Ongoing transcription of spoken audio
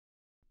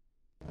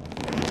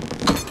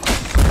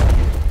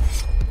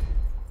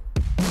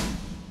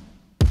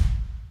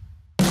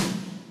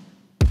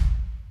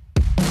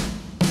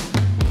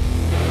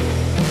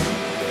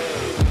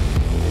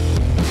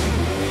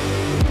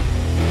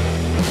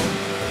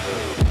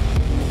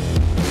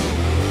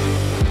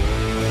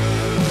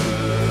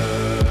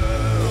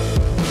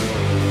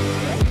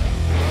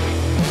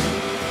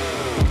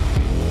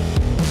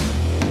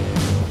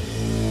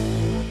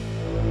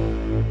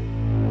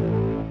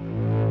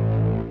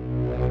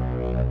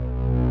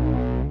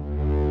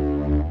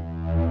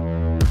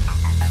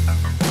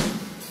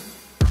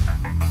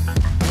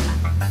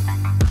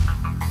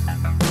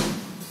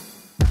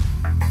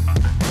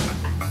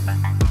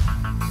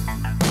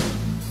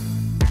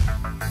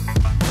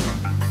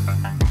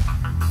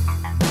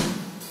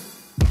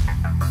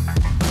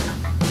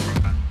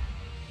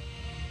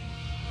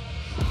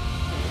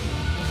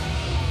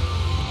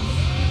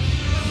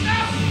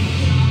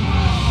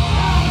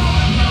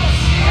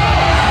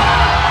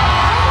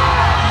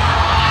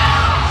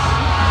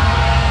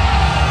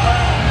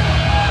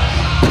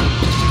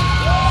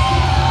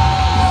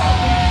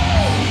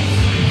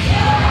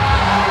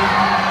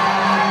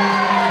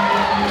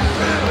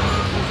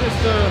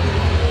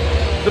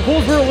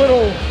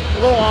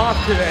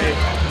today.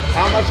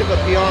 How much of a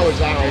PR was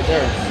that right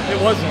there? It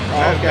wasn't.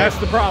 Oh, okay. That's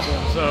the problem.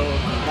 So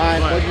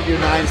what did you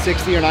do,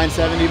 960 or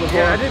 970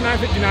 before? Yeah, I did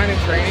 959 in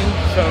training.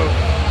 So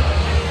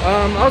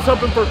I was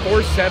hoping for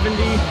 470,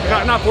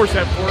 not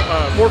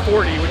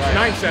 440, which is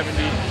 970.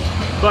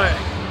 But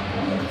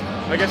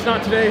I guess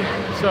not today.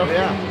 So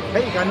yeah.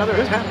 Hey, you got another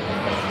attempt.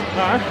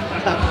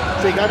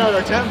 So you got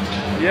another attempt.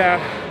 Yeah.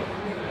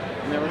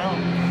 You never know.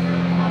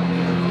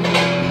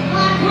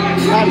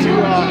 Not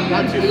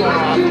too far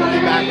off. We'll be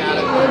back at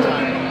it one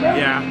time.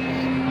 Yeah.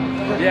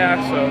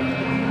 So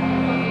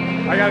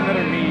I got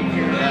another meet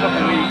here in a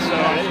couple weeks. So.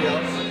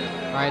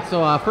 All right.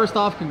 So first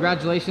off,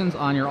 congratulations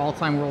on your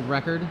all-time world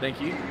record.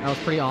 Thank you. That was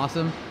pretty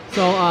awesome.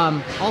 So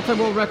all-time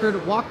world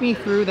record. Walk me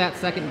through that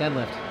second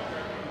deadlift.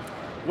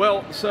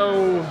 Well,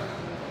 so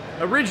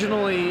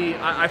originally,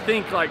 I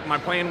think like my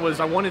plan was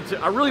I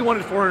really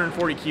wanted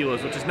 440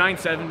 kilos, which is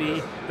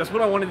 970. That's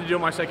what I wanted to do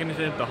on my second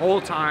attempt the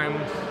whole time.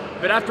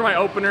 But after my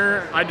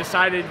opener, I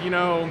decided, you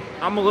know,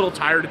 I'm a little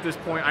tired at this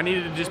point. I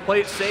needed to just play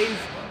it safe.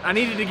 I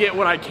needed to get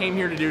what I came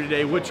here to do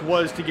today, which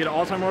was to get an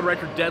all-time world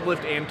record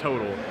deadlift and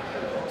total.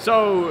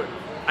 So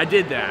I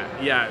did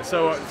that, yeah.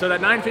 So that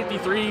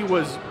 953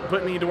 was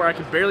putting me to where I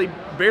could barely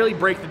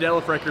break the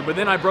deadlift record, but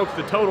then I broke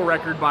the total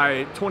record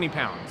by 20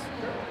 pounds.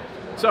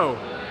 So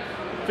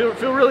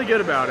feel really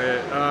good about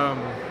it.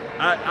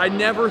 I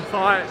never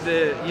thought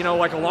that, you know,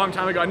 like a long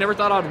time ago, I never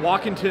thought I'd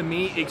walk into a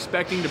meet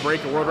expecting to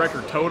break a world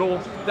record total.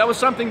 That was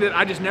something that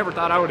I just never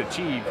thought I would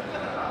achieve.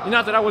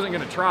 Not that I wasn't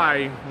going to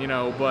try, you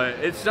know, but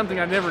it's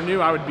something I never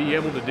knew I would be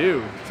able to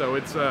do. So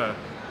it's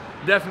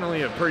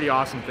definitely a pretty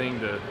awesome thing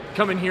to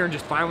come in here and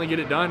just finally get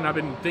it done. I've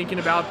been thinking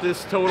about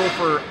this total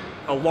for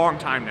a long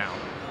time now.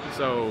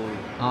 So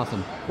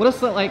awesome. What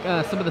does like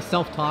some of the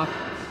self-talk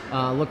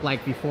look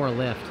like before a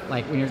lift?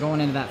 Like when you're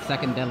going into that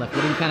second deadlift,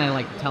 what are you kind of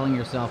like telling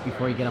yourself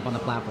before you get up on the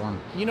platform?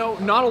 You know,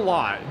 not a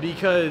lot,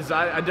 because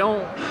I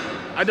don't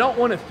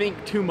want to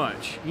think too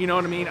much. You know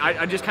what I mean?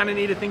 I just kind of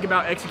need to think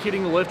about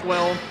executing the lift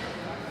well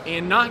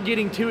and not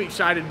getting too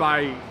excited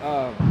by,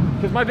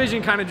 because my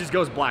vision kind of just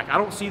goes black. I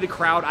don't see the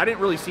crowd. I didn't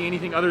really see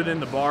anything other than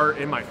the bar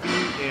and my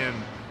feet and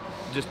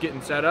just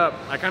getting set up.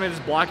 I kind of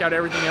just block out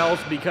everything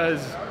else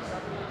because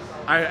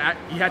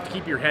you have to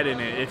keep your head in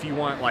it if you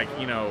want, like,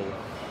 you know,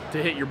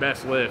 to hit your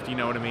best lift. You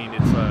know what I mean?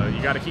 It's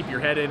you got to keep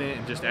your head in it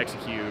and just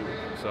execute.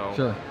 So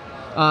sure.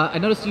 I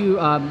noticed you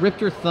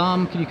ripped your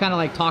thumb. Can you kind of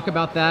like talk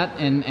about that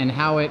and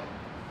how it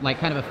like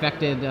kind of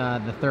affected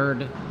the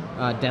third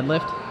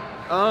deadlift?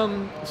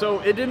 So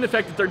it didn't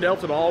affect the third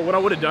deadlift at all. What I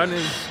would have done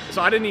is,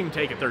 so I didn't even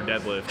take a third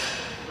deadlift,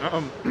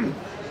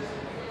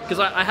 because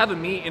I have a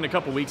meet in a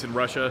couple weeks in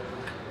Russia.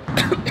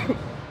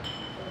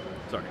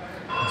 Sorry.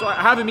 So I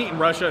have a meet in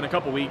Russia in a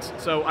couple weeks.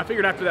 So I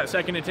figured after that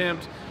second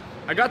attempt,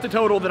 I got the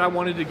total that I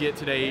wanted to get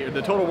today,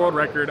 the total world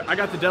record. I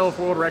got the deadlift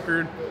world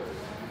record.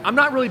 I'm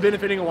not really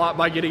benefiting a lot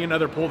by getting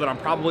another pull that I'm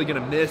probably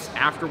going to miss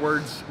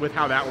afterwards with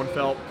how that one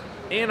felt.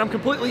 And I'm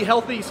completely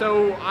healthy,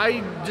 so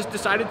I just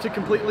decided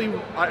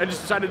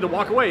to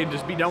walk away and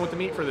just be done with the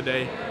meet for the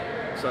day.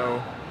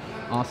 So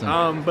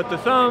awesome. But the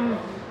thumb,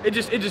 it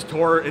just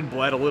tore and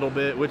bled a little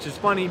bit, which is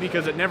funny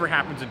because it never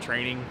happens in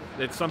training.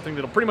 It's something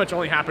that'll pretty much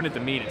only happen at the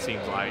meet, it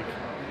seems like.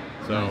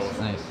 So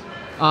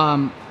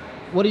nice.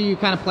 What are you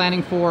kind of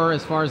planning for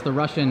as far as the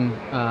Russian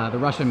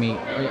meet?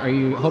 Are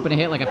you hoping to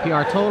hit like a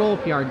PR total,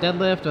 PR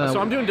deadlift? So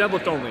I'm doing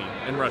deadlift only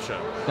in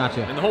Russia.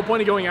 Gotcha. And the whole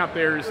point of going out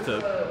there is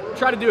to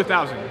try to do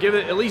 1,000.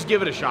 At least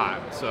give it a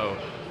shot. So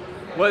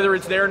whether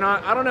it's there or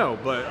not, I don't know,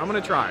 but I'm gonna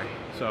try.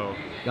 So.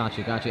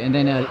 Gotcha. And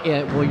then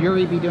will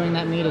Yuri be doing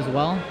that meet as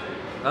well?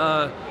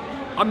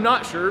 I'm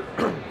not sure.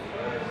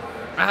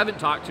 I haven't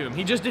talked to him.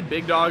 He just did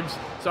big dogs,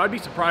 so I'd be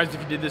surprised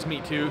if he did this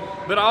meet too.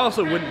 But I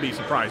also wouldn't be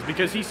surprised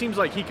because he seems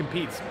like he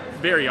competes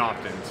very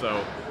often.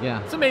 So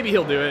yeah. So maybe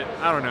he'll do it.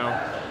 I don't know.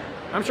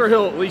 I'm sure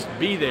he'll at least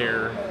be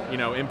there, you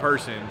know, in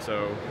person.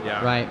 So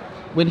yeah. Right.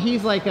 When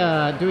he's like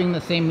doing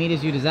the same meet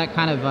as you, does that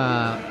kind of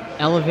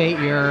elevate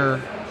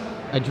your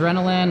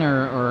adrenaline,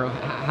 or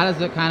how does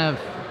it kind of?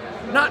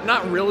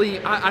 Not really.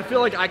 I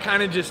feel like I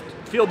kind of just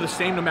feel the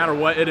same no matter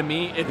what at a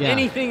meet. If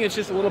anything, it's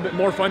just a little bit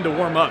more fun to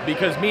warm up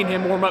because me and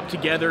him warm up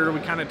together.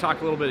 We kind of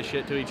talk a little bit of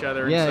shit to each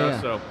other and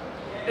stuff. So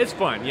it's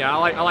fun. Yeah,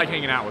 I like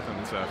hanging out with him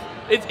and stuff.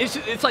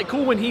 It's like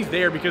cool when he's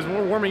there because when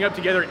we're warming up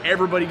together,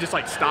 everybody just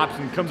like stops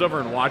and comes over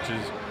and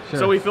watches. Sure.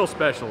 So we feel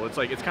special. It's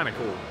like it's kind of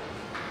cool.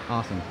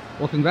 Awesome.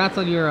 Well, congrats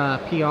on your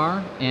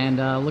PR, and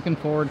looking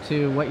forward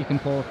to what you can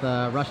pull with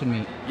the Russian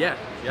meet. Yeah.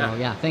 So,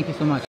 yeah. Thank you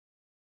so much.